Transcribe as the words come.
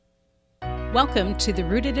Welcome to the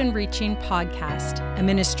Rooted and Reaching podcast, a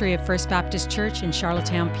ministry of First Baptist Church in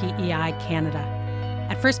Charlottetown, PEI, Canada.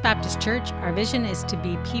 At First Baptist Church, our vision is to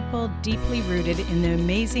be people deeply rooted in the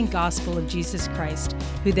amazing gospel of Jesus Christ,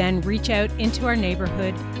 who then reach out into our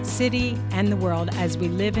neighborhood, city, and the world as we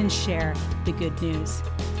live and share the good news.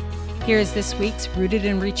 Here is this week's Rooted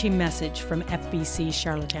and Reaching message from FBC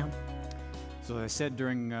Charlottetown. So as I said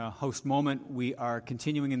during Host Moment, we are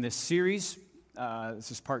continuing in this series. This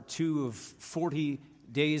is part 2 of 40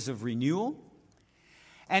 days of renewal.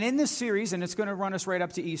 And in this series, and it's going to run us right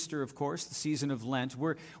up to Easter, of course, the season of Lent,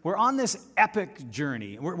 we're on this epic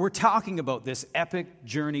journey. We're talking about this epic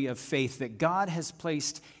journey of faith that God has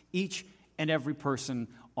placed each and every person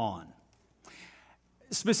on.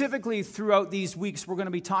 Specifically, throughout these weeks, we're going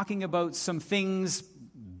to be talking about some things,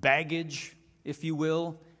 baggage, if you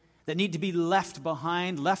will, that need to be left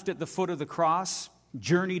behind, left at the foot of the cross,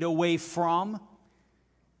 journeyed away from.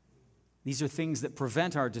 These are things that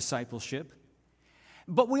prevent our discipleship.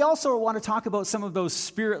 But we also want to talk about some of those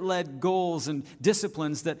spirit-led goals and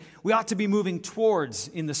disciplines that we ought to be moving towards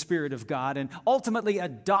in the Spirit of God and ultimately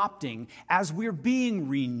adopting as we're being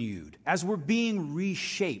renewed, as we're being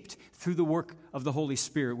reshaped through the work of the Holy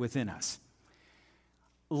Spirit within us.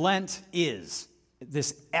 Lent is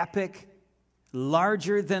this epic,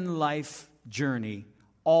 larger-than-life journey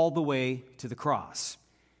all the way to the cross.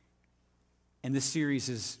 And this series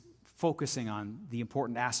is focusing on the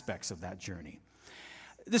important aspects of that journey.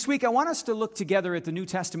 This week, I want us to look together at the New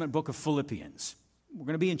Testament book of Philippians. We're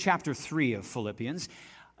going to be in chapter 3 of Philippians.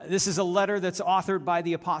 This is a letter that's authored by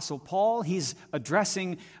the Apostle Paul. He's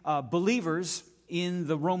addressing believers in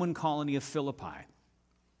the Roman colony of Philippi.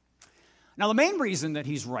 Now, the main reason that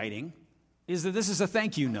he's writing is that this is a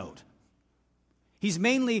thank you note. He's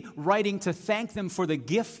mainly writing to thank them for the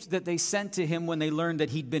gift that they sent to him when they learned that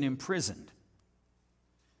he'd been imprisoned.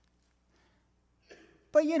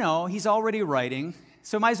 But, he's already writing,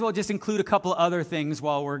 so might as well just include a couple of other things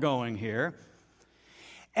while we're going here.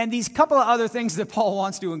 And these couple of other things that Paul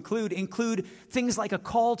wants to include things like a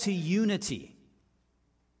call to unity,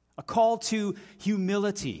 a call to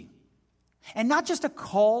humility, and not just a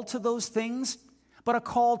call to those things, but a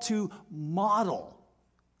call to model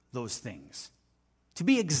those things. To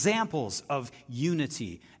be examples of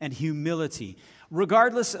unity and humility,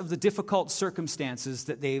 regardless of the difficult circumstances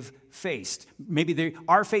that they've faced. Maybe they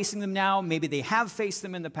are facing them now, maybe they have faced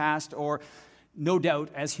them in the past, or no doubt,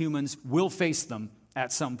 as humans, will face them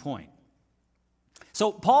at some point.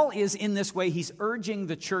 So Paul is, in this way, he's urging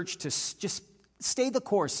the church to just stay the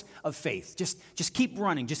course of faith. Just keep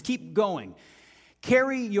running, just keep going.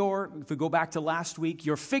 Carry if we go back to last week,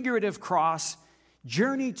 your figurative cross,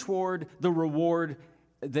 journey toward the reward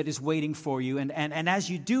that is waiting for you. And as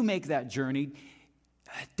you do make that journey,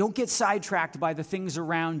 don't get sidetracked by the things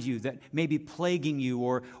around you that may be plaguing you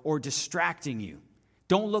or distracting you.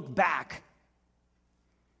 Don't look back.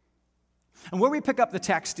 And where we pick up the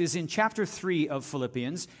text is in chapter 3 of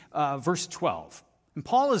Philippians, verse 12. And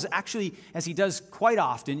Paul is actually, as he does quite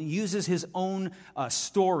often, uses his own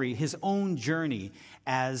story, his own journey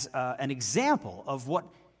as an example of what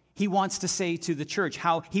he wants to say to the church,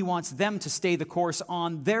 how he wants them to stay the course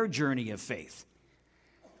on their journey of faith.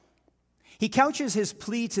 He couches his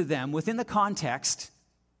plea to them within the context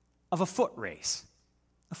of a foot race.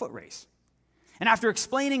 A foot race. And after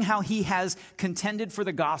explaining how he has contended for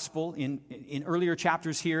the gospel in earlier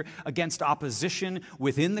chapters here against opposition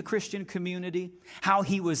within the Christian community, how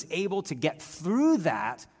he was able to get through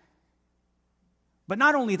that, but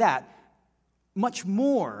not only that, much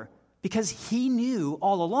more, because he knew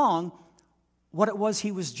all along what it was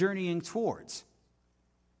he was journeying towards.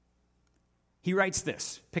 He writes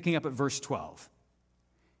this, picking up at verse 12.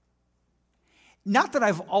 Not that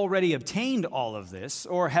I've already obtained all of this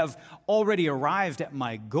or have already arrived at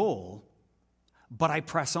my goal, but I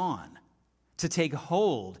press on to take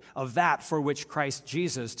hold of that for which Christ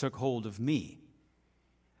Jesus took hold of me.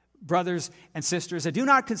 Brothers and sisters, I do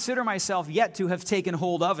not consider myself yet to have taken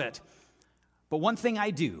hold of it, but one thing I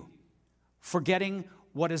do, forgetting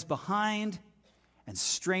what is behind and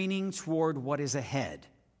straining toward what is ahead.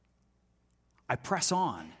 I press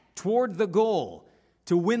on toward the goal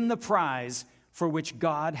to win the prize for which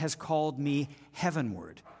God has called me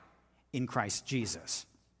heavenward in Christ Jesus.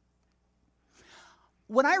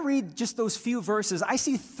 When I read just those few verses, I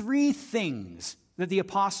see 3 things that the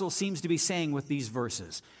apostle seems to be saying with these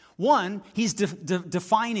verses. One, he's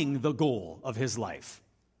defining the goal of his life.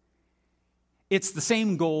 It's the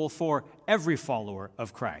same goal for every follower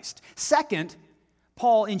of Christ. Second,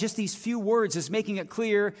 Paul, in just these few words, is making it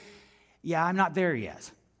clear, I'm not there yet.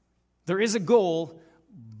 There is a goal,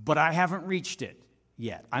 but I haven't reached it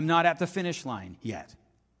yet. I'm not at the finish line yet.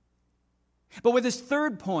 But with his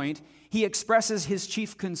third point, he expresses his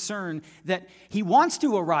chief concern that he wants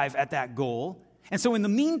to arrive at that goal. And so in the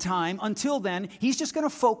meantime, until then, he's just going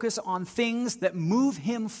to focus on things that move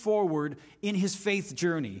him forward in his faith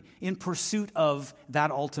journey, in pursuit of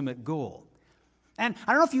that ultimate goal. And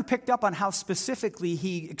I don't know if you picked up on how specifically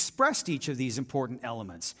he expressed each of these important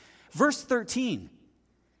elements. Verse 13,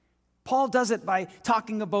 Paul does it by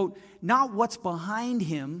talking about not what's behind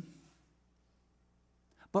him,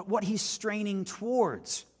 but what he's straining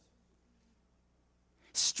towards.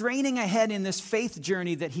 Straining ahead in this faith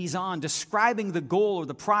journey that he's on, describing the goal or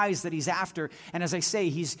the prize that he's after. And as I say,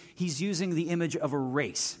 he's using the image of a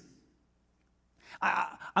race.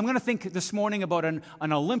 I'm going to think this morning about an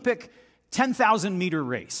Olympic 10,000-meter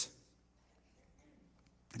race.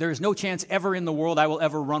 There is no chance ever in the world I will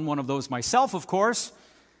ever run one of those myself, of course.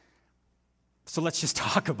 So let's just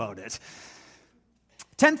talk about it.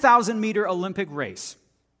 10,000-meter Olympic race.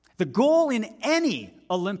 The goal in any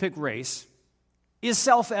Olympic race is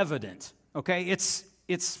self-evident, okay?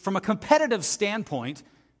 It's from a competitive standpoint,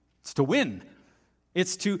 it's to win.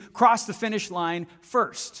 It's to cross the finish line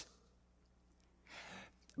first.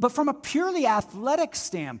 But from a purely athletic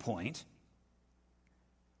standpoint,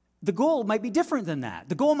 the goal might be different than that.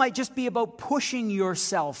 The goal might just be about pushing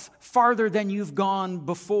yourself farther than you've gone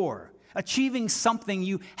before, achieving something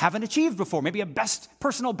you haven't achieved before, maybe a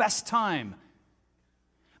personal best time.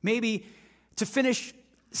 Maybe to finish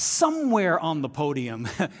somewhere on the podium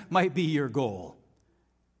might be your goal.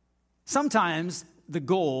 Sometimes the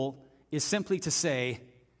goal is simply to say,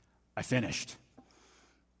 I finished.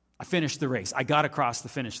 I finished the race. I got across the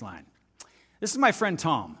finish line. This is my friend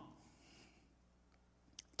Tom.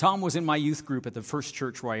 Tom was in my youth group at the first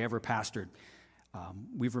church where I ever pastored.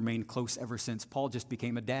 We've remained close ever since. Tom just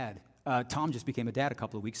became a dad a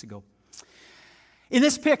couple of weeks ago. In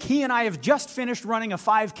this pic, he and I have just finished running a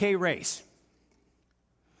 5K race.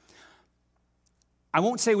 I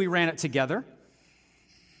won't say we ran it together.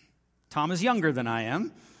 Tom is younger than I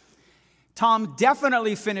am. Tom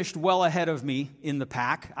definitely finished well ahead of me in the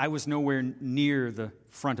pack. I was nowhere near the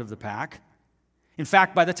front of the pack. In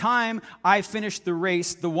fact, by the time I finished the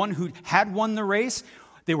race, the one who had won the race,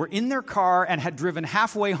 they were in their car and had driven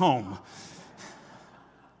halfway home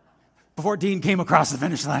before Dean came across the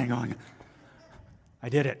finish line going, I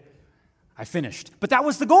did it. I finished. But that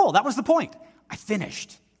was the goal. That was the point. I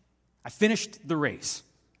finished. I finished the race.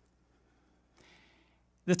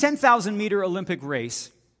 The 10,000-meter Olympic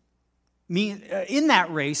race, in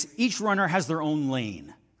that race, each runner has their own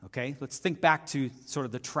lane. Okay? Let's think back to sort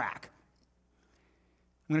of the track.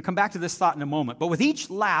 I'm going to come back to this thought in a moment. But with each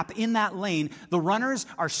lap in that lane, the runners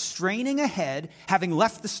are straining ahead, having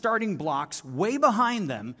left the starting blocks way behind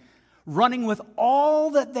them, running with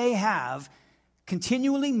all that they have,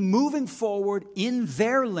 continually moving forward in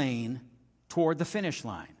their lane toward the finish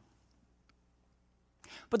line.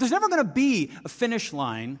 But there's never going to be a finish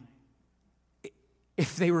line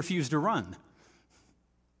if they refuse to run.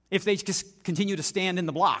 If they just continue to stand in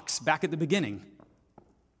the blocks back at the beginning.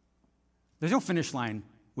 There's no finish line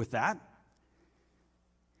with that.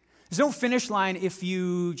 There's no finish line if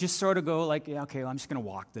you just sort of go like, yeah, okay, well, I'm just going to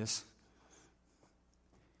walk this.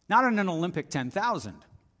 Not in an Olympic 10,000.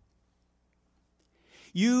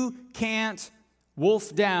 You can't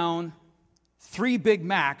wolf down 3 Big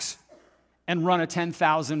Macs and run a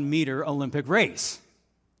 10,000-meter Olympic race.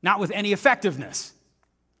 Not with any effectiveness.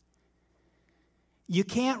 You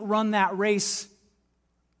can't run that race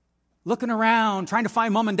looking around, trying to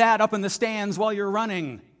find mom and dad up in the stands while you're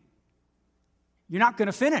running. You're not going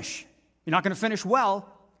to finish. You're not going to finish well.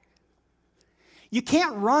 You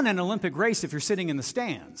can't run an Olympic race if you're sitting in the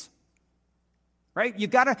stands. Right?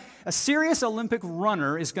 You've got a serious Olympic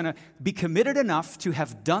runner is going to be committed enough to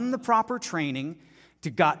have done the proper training, to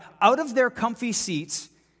got out of their comfy seats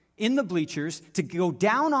in the bleachers, to go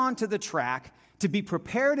down onto the track, to be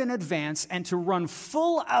prepared in advance, and to run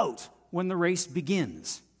full out when the race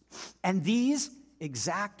begins. And these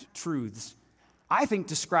exact truths, I think,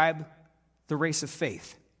 describe the race of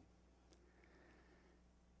faith.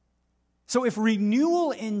 So if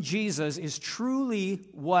renewal in Jesus is truly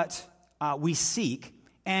what we seek,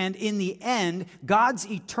 and in the end, God's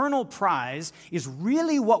eternal prize is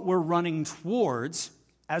really what we're running towards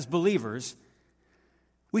as believers,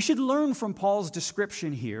 we should learn from Paul's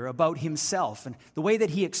description here about himself and the way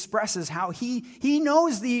that he expresses how he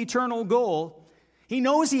knows the eternal goal. He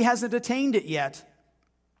knows he hasn't attained it yet.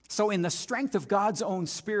 So in the strength of God's own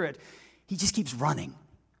Spirit, he just keeps running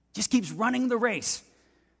the race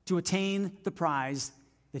to attain the prize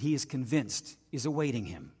that he is convinced is awaiting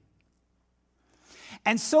him.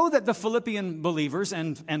 And so that the Philippian believers,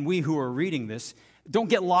 and we who are reading this, don't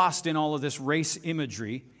get lost in all of this race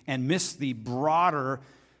imagery and miss the broader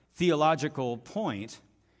theological point,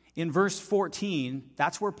 in verse 14,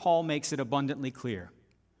 that's where Paul makes it abundantly clear.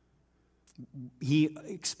 He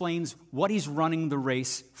explains what he's running the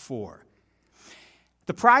race for.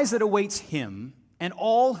 The prize that awaits him and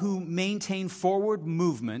all who maintain forward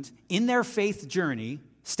movement in their faith journey,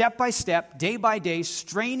 step by step, day by day,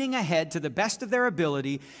 straining ahead to the best of their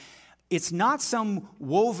ability, it's not some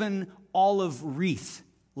woven olive wreath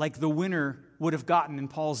like the winner would have gotten in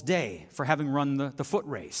Paul's day for having run the foot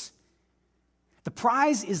race. The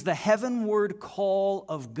prize is the heavenward call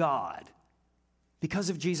of God because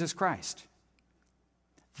of Jesus Christ.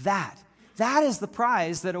 That is the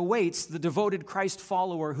prize that awaits the devoted Christ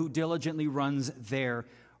follower who diligently runs their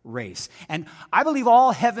race. And I believe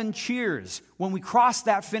all heaven cheers when we cross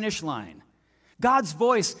that finish line. God's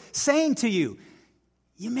voice saying to you,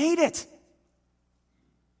 you made it.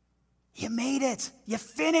 You made it. You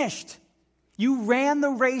finished. You ran the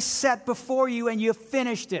race set before you and you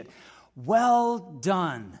finished it. Well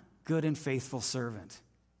done, good and faithful servant.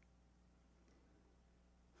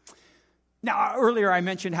 Now, earlier I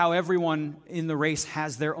mentioned how everyone in the race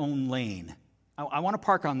has their own lane. I want to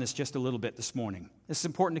park on this just a little bit this morning. This is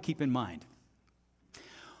important to keep in mind.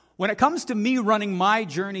 When it comes to me running my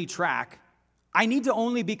journey track, I need to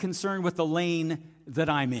only be concerned with the lane that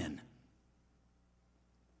I'm in.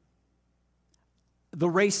 The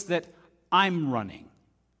race that I'm running.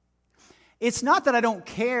 It's not that I don't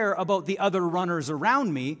care about the other runners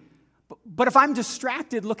around me, but if I'm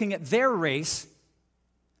distracted looking at their race,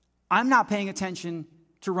 I'm not paying attention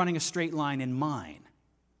to running a straight line in mine.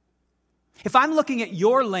 If I'm looking at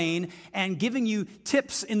your lane and giving you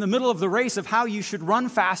tips in the middle of the race of how you should run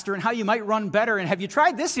faster and how you might run better, and have you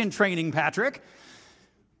tried this in training, Patrick?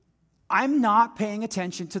 I'm not paying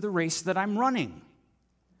attention to the race that I'm running.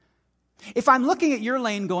 If I'm looking at your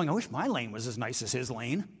lane going, I wish my lane was as nice as his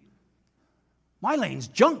lane. My lane's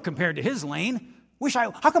junk compared to his lane.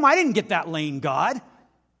 How come I didn't get that lane, God?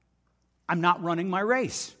 I'm not running my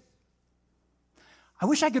race. I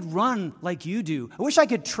wish I could run like you do. I wish I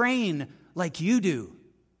could train like you do.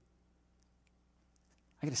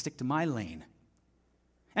 I got to stick to my lane.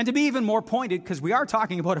 And to be even more pointed, because we are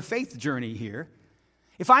talking about a faith journey here,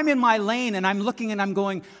 if I'm in my lane and I'm looking and I'm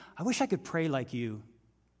going, I wish I could pray like you.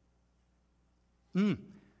 I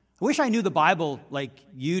wish I knew the Bible like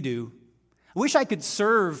you do. I wish I could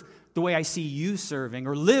serve the way I see you serving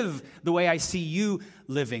or live the way I see you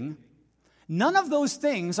living. None of those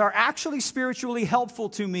things are actually spiritually helpful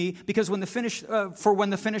to me because when the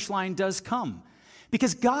finish line does come.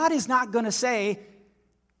 Because God is not going to say,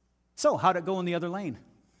 so how'd it go in the other lane?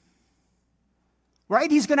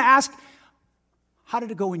 Right? He's going to ask, how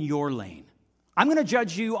did it go in your lane? I'm going to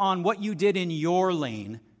judge you on what you did in your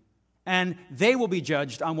lane, and they will be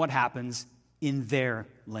judged on what happens in their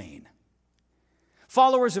lane.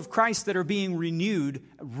 Followers of Christ that are being renewed,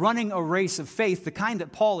 running a race of faith, the kind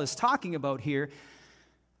that Paul is talking about here,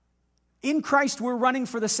 in Christ we're running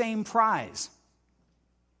for the same prize.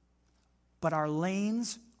 But our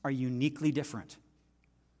lanes are uniquely different.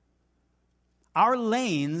 Our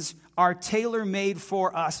lanes are tailor-made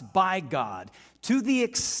for us by God to the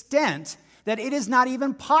extent that it is not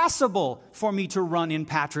even possible for me to run in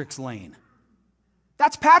Patrick's lane.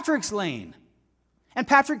 That's Patrick's lane. And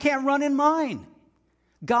Patrick can't run in mine.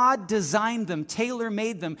 God designed them,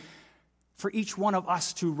 tailor-made them for each one of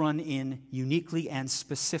us to run in uniquely and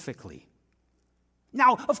specifically.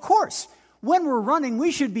 Now, of course, when we're running,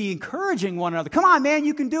 we should be encouraging one another. Come on, man,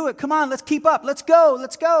 you can do it. Come on, let's keep up. Let's go,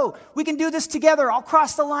 let's go. We can do this together. I'll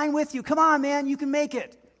cross the line with you. Come on, man, you can make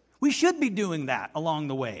it. We should be doing that along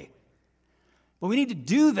the way. But we need to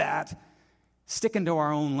do that sticking to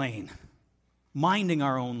our own lane, minding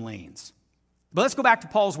our own lanes. But let's go back to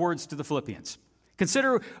Paul's words to the Philippians.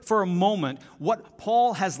 Consider for a moment what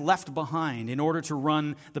Paul has left behind in order to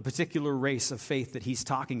run the particular race of faith that he's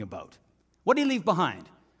talking about. What did he leave behind?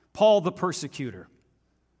 Paul the persecutor.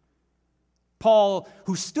 Paul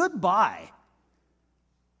who stood by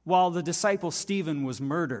while the disciple Stephen was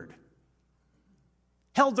murdered.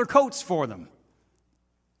 Held their coats for them.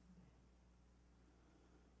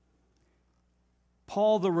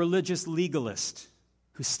 Paul the religious legalist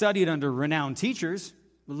who studied under renowned teachers,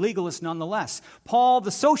 legalist nonetheless. Paul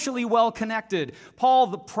the socially well-connected. Paul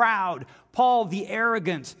the proud. Paul the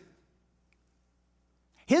arrogant.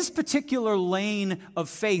 His particular lane of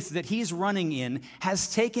faith that he's running in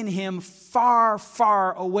has taken him far,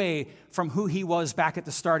 far away from who he was back at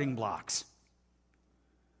the starting blocks.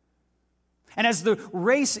 And as the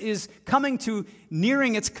race is coming to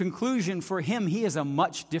nearing its conclusion for him, he is a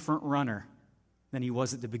much different runner than he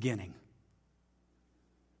was at the beginning.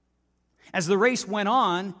 As the race went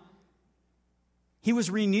on, he was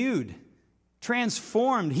renewed,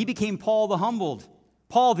 transformed. He became Paul the humbled,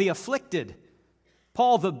 Paul the afflicted,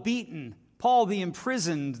 Paul the beaten, Paul the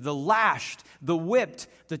imprisoned, the lashed, the whipped,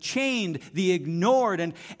 the chained, the ignored.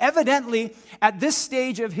 And evidently, at this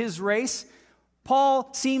stage of his race,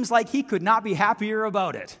 Paul seems like he could not be happier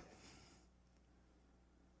about it.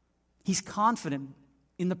 He's confident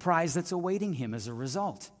in the prize that's awaiting him as a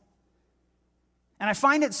result. And I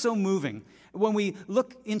find it so moving. When we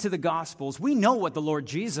look into the Gospels, we know what the Lord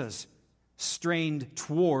Jesus strained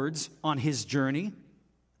towards on his journey: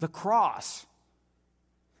 the cross.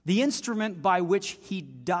 The instrument by which he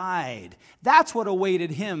died. That's what awaited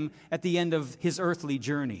him at the end of his earthly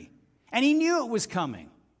journey. And he knew it was coming.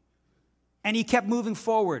 And he kept moving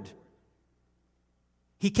forward.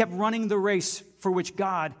 He kept running the race for which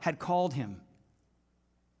God had called him.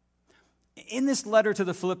 In this letter to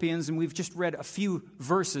the Philippians, and we've just read a few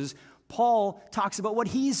verses, Paul talks about what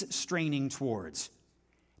he's straining towards,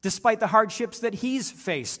 despite the hardships that he's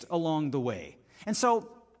faced along the way. And so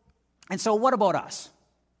what about us?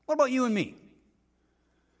 What about you and me?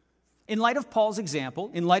 In light of Paul's example,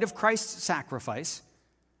 in light of Christ's sacrifice,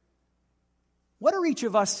 what are each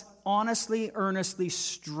of us honestly, earnestly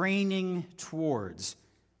straining towards?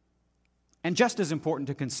 And just as important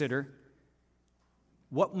to consider,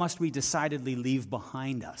 what must we decidedly leave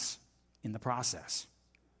behind us in the process?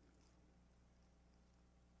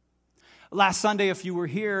 Last Sunday, if you were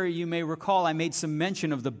here, you may recall I made some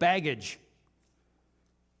mention of the baggage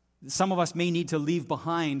some of us may need to leave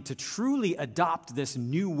behind to truly adopt this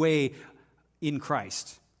new way in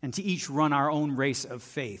Christ and to each run our own race of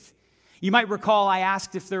faith. You might recall I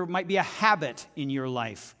asked if there might be a habit in your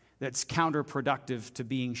life that's counterproductive to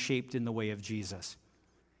being shaped in the way of Jesus.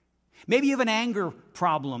 Maybe you have an anger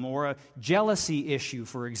problem or a jealousy issue,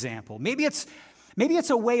 for example. Maybe it's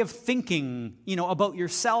a way of thinking, about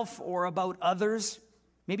yourself or about others.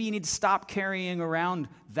 Maybe you need to stop carrying around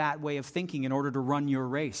that way of thinking in order to run your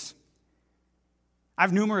race.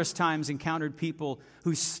 I've numerous times encountered people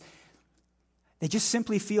who they just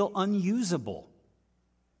simply feel unusable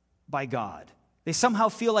by God. They somehow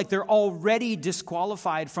feel like they're already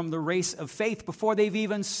disqualified from the race of faith before they've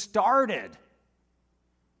even started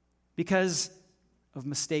because of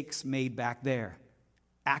mistakes made back there,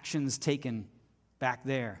 actions taken back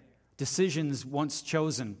there, decisions once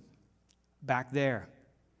chosen back there,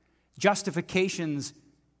 justifications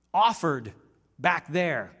offered back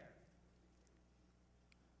there.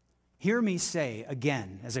 Hear me say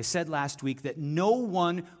again, as I said last week, that no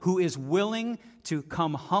one who is willing to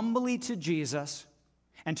come humbly to Jesus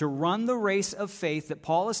and to run the race of faith that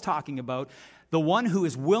Paul is talking about, the one who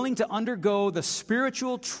is willing to undergo the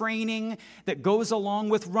spiritual training that goes along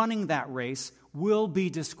with running that race, will be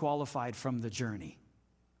disqualified from the journey.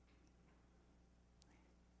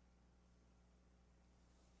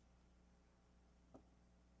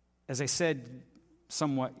 As I said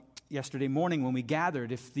somewhat yesterday morning when we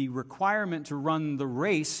gathered, if the requirement to run the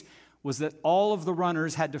race was that all of the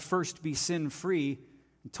runners had to first be sin-free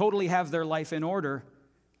and totally have their life in order,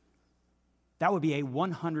 that would be a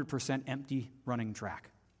 100% empty running track.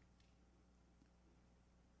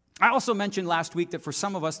 I also mentioned last week that for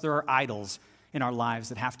some of us there are idols in our lives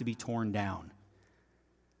that have to be torn down.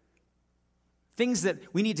 Things that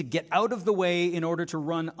we need to get out of the way in order to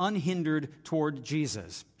run unhindered toward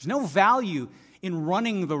Jesus. There's no value in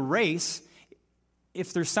running the race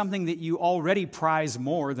if there's something that you already prize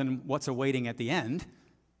more than what's awaiting at the end.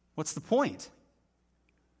 What's the point?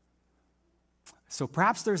 So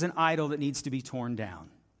perhaps there's an idol that needs to be torn down.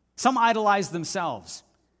 Some idolize themselves,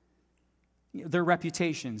 their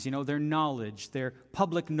reputations, their knowledge, their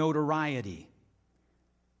public notoriety.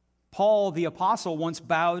 Paul the apostle once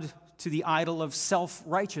bowed to the idol of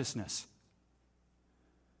self-righteousness.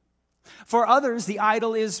 For others, the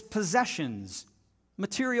idol is possessions,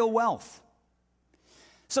 material wealth.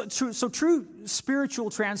 So true spiritual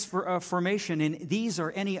transformation in these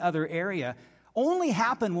or any other area only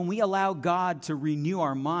happen when we allow God to renew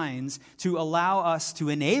our minds, to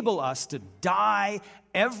enable us to die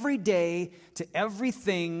every day to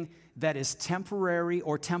everything that is temporary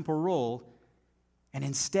or temporal, and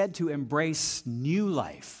instead to embrace new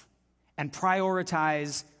life and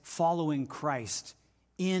prioritize following Christ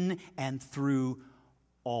in and through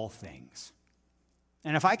all things.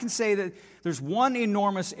 And if I can say that there's one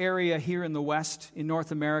enormous area here in the West, in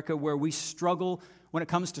North America, where we struggle when it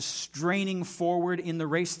comes to straining forward in the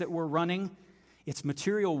race that we're running, it's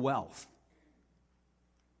material wealth.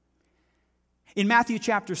 In Matthew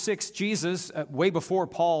chapter 6, Jesus, way before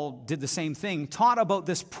Paul did the same thing, taught about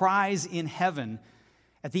this prize in heaven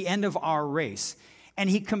at the end of our race. And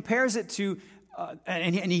he compares it to,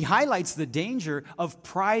 and he highlights the danger of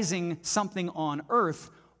prizing something on earth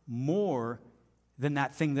more than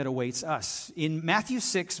that thing that awaits us. In Matthew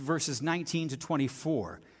 6, verses 19 to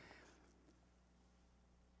 24,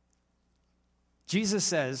 Jesus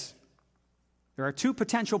says there are two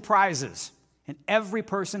potential prizes, and every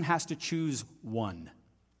person has to choose one.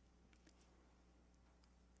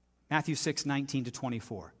 Matthew 6, 19 to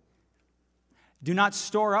 24. Do not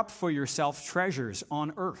store up for yourself treasures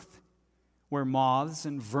on earth, where moths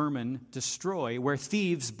and vermin destroy, where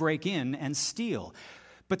thieves break in and steal.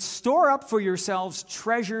 But store up for yourselves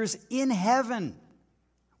treasures in heaven,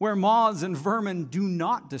 where moths and vermin do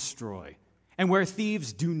not destroy, and where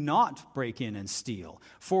thieves do not break in and steal.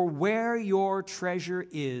 For where your treasure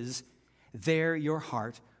is, there your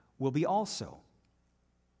heart will be also.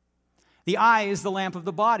 The eye is the lamp of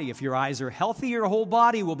the body. If your eyes are healthy, your whole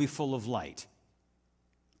body will be full of light.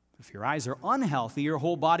 If your eyes are unhealthy, your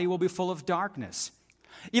whole body will be full of darkness.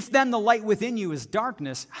 If then the light within you is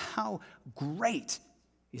darkness, how great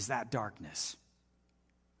is that darkness?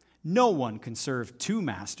 No one can serve two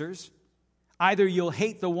masters. Either you'll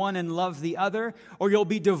hate the one and love the other, or you'll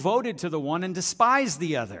be devoted to the one and despise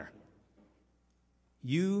the other.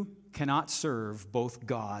 You cannot serve both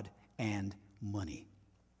God and money.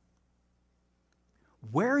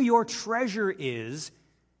 Where your treasure is,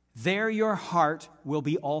 there your heart will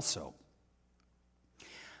be also.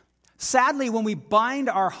 Sadly, when we bind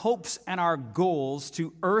our hopes and our goals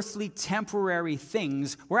to earthly temporary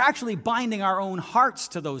things, we're actually binding our own hearts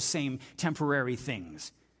to those same temporary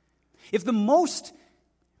things. If the most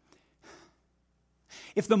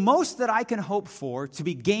that I can hope for to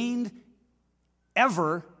be gained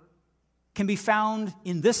ever can be found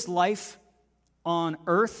in this life on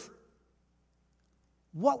earth,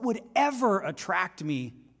 what would ever attract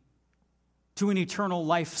me to an eternal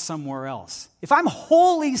life somewhere else? If I'm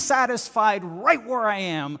wholly satisfied right where I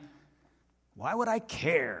am, why would I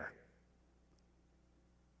care?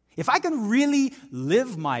 If I can really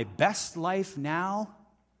live my best life now,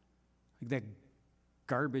 like that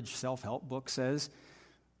garbage self-help book says,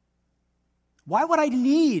 why would I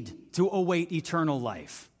need to await eternal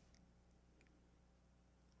life?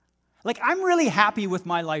 Like, I'm really happy with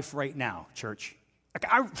my life right now, church.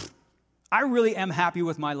 Like, I really am happy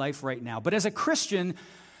with my life right now. But as a Christian,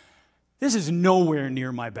 this is nowhere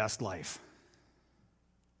near my best life.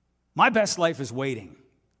 My best life is waiting.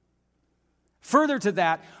 Further to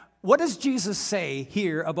that, what does Jesus say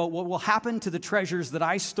here about what will happen to the treasures that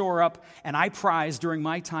I store up and I prize during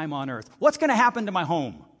my time on earth? What's going to happen to my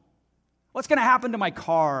home? What's going to happen to my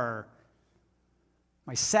car?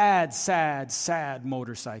 My sad, sad, sad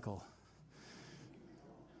motorcycle?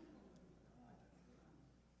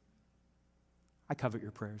 I covet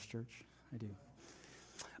your prayers, church. I do.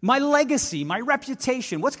 My legacy, my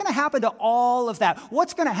reputation. What's going to happen to all of that?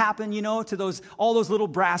 What's going to happen, to all those little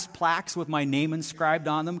brass plaques with my name inscribed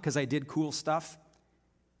on them because I did cool stuff?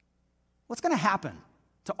 What's going to happen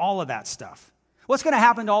to all of that stuff? What's going to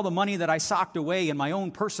happen to all the money that I socked away in my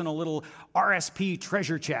own personal little RSP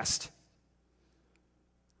treasure chest?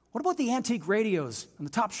 What about the antique radios on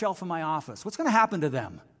the top shelf of my office? What's going to happen to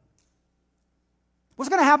them? What's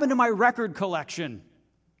going to happen to my record collection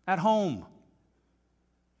at home?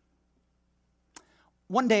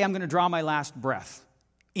 One day I'm going to draw my last breath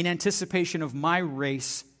in anticipation of my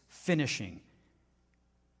race finishing.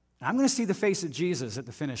 I'm going to see the face of Jesus at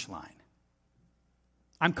the finish line.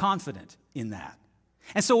 I'm confident in that.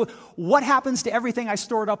 And so what happens to everything I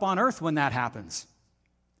stored up on earth when that happens?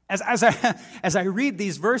 As I read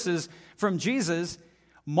these verses from Jesus,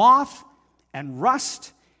 moth and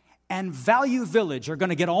rust and Value Village are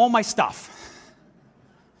going to get all my stuff.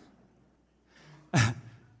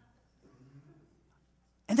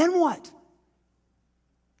 And then what?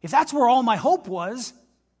 If that's where all my hope was,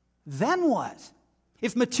 then what?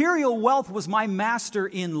 If material wealth was my master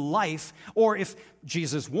in life, or if,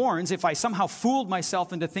 Jesus warns, if I somehow fooled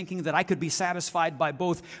myself into thinking that I could be satisfied by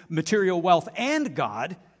both material wealth and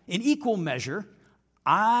God in equal measure,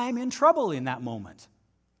 I'm in trouble in that moment.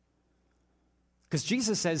 Because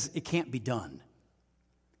Jesus says it can't be done.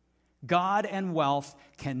 God and wealth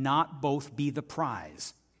cannot both be the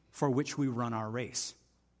prize for which we run our race.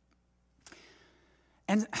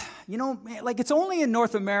 And, it's only in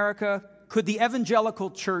North America could the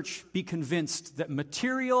evangelical church be convinced that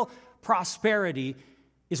material prosperity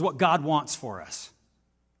is what God wants for us.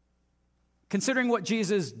 Considering what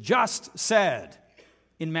Jesus just said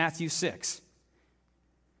in Matthew 6.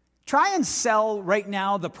 Try and sell right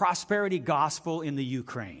now the prosperity gospel in the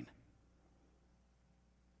Ukraine.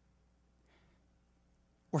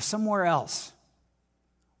 Or somewhere else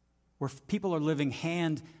where people are living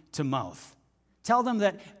hand to mouth. Tell them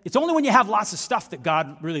that it's only when you have lots of stuff that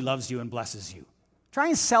God really loves you and blesses you. Try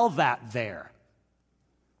and sell that there.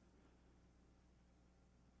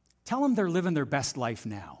 Tell them they're living their best life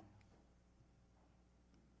now.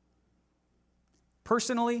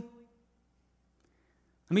 Personally,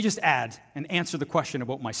 let me just add and answer the question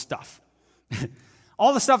about my stuff.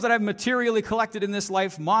 All the stuff that I've materially collected in this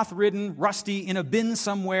life, moth-ridden, rusty, in a bin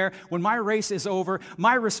somewhere, when my race is over,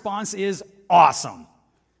 my response is awesome.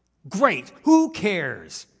 Great. Who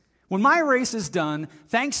cares? When my race is done,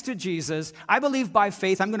 thanks to Jesus, I believe by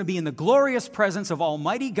faith I'm going to be in the glorious presence of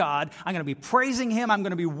Almighty God. I'm going to be praising Him. I'm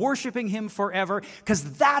going to be worshiping Him forever,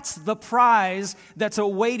 because that's the prize that's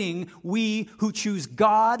awaiting we who choose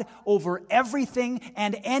God over everything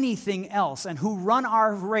and anything else, and who run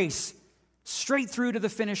our race straight through to the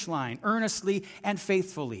finish line, earnestly and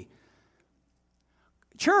faithfully.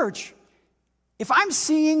 Church, if I'm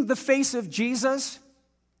seeing the face of Jesus,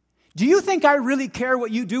 do you think I really care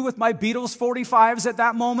what you do with my Beatles 45s at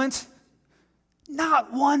that moment?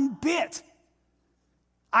 Not one bit.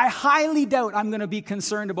 I highly doubt I'm going to be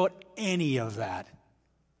concerned about any of that.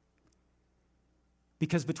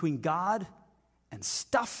 Because between God and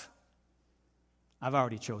stuff, I've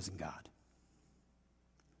already chosen God.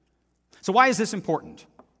 So why is this important?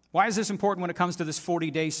 Why is this important when it comes to this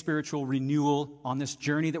 40-day spiritual renewal on this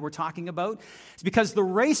journey that we're talking about? It's because the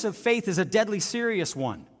race of faith is a deadly serious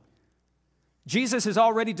one. Jesus has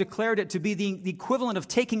already declared it to be the equivalent of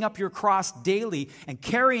taking up your cross daily and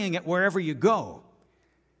carrying it wherever you go.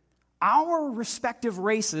 Our respective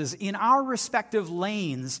races in our respective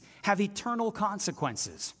lanes have eternal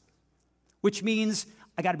consequences, which means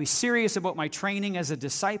I got to be serious about my training as a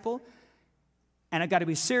disciple, and I got to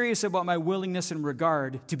be serious about my willingness and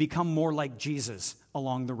regard to become more like Jesus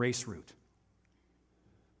along the race route.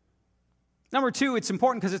 Number two, it's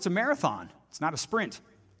important because it's a marathon. It's not a sprint.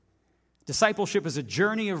 Discipleship is a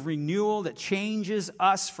journey of renewal that changes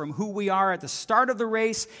us from who we are at the start of the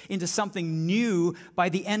race into something new by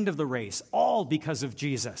the end of the race, all because of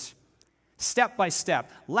Jesus. Step by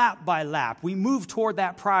step, lap by lap, we move toward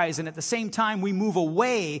that prize, and at the same time, we move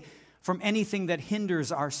away from anything that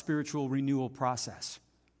hinders our spiritual renewal process.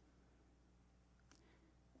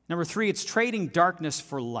 Number three, it's trading darkness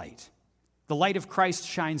for light. The light of Christ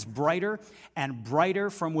shines brighter and brighter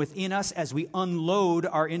from within us as we unload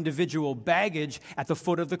our individual baggage at the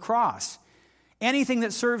foot of the cross. Anything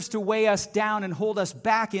that serves to weigh us down and hold us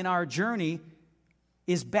back in our journey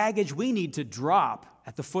is baggage we need to drop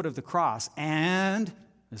at the foot of the cross and,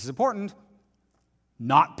 this is important,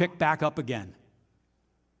 not pick back up again.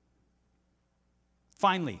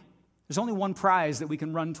 Finally, there's only one prize that we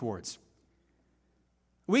can run towards.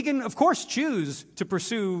 We can, of course, choose to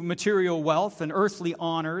pursue material wealth and earthly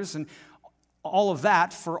honors and all of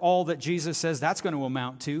that for all that Jesus says that's going to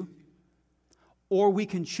amount to. Or we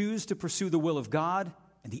can choose to pursue the will of God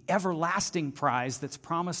and the everlasting prize that's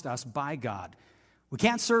promised us by God. We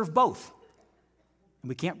can't serve both, and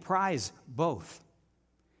we can't prize both.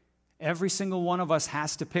 Every single one of us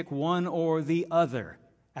has to pick one or the other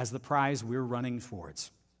as the prize we're running towards.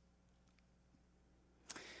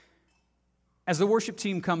 As the worship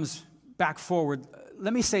team comes back forward,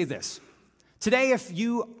 let me say this. Today, if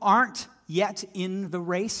you aren't yet in the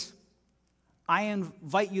race, I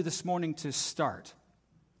invite you this morning to start.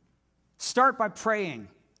 Start by praying,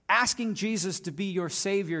 asking Jesus to be your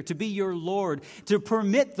Savior, to be your Lord, to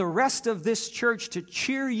permit the rest of this church to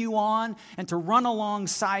cheer you on and to run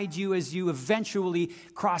alongside you as you eventually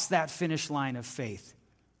cross that finish line of faith.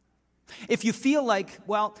 If you feel like,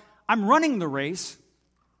 well, I'm running the race,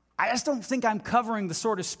 I just don't think I'm covering the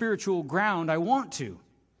sort of spiritual ground I want to,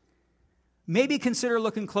 maybe consider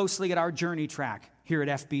looking closely at our journey track here at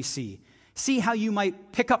FBC. See how you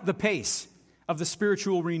might pick up the pace of the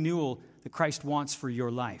spiritual renewal that Christ wants for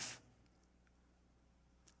your life.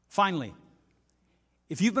 Finally,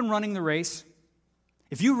 if you've been running the race,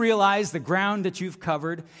 if you realize the ground that you've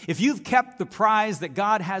covered, if you've kept the prize that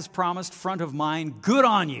God has promised front of mind, good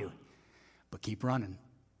on you. But keep running.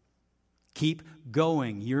 Keep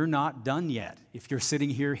going. You're not done yet. If you're sitting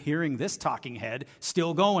here hearing this talking head,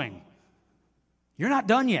 still going. You're not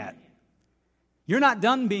done yet. You're not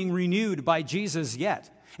done being renewed by Jesus yet.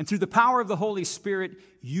 And through the power of the Holy Spirit,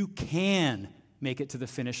 you can make it to the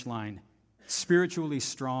finish line, spiritually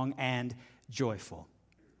strong and joyful.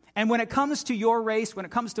 And when it comes to your race, when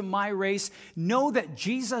it comes to my race, know that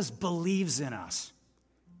Jesus believes in us.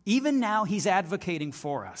 Even now, He's advocating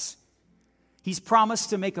for us. He's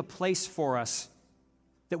promised to make a place for us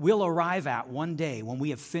that we'll arrive at one day when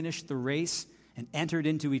we have finished the race and entered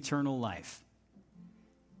into eternal life.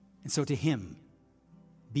 And so to him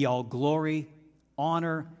be all glory,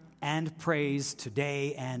 honor, and praise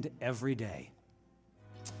today and every day.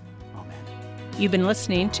 Amen. You've been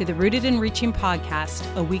listening to the Rooted and Reaching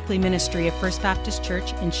podcast, a weekly ministry of First Baptist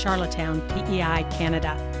Church in Charlottetown, PEI,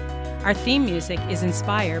 Canada. Our theme music is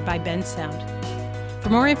inspired by Ben Sound. For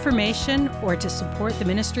more information or to support the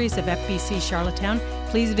ministries of FBC Charlottetown,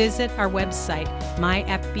 please visit our website,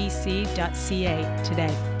 myfbc.ca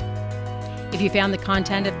today. If you found the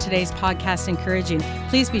content of today's podcast encouraging,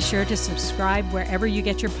 please be sure to subscribe wherever you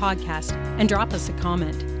get your podcast and drop us a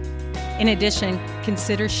comment. In addition,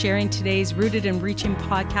 consider sharing today's Rooted and Reaching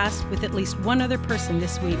podcast with at least one other person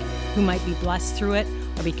this week who might be blessed through it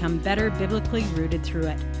or become better biblically rooted through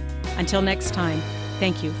it. Until next time,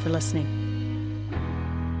 thank you for listening.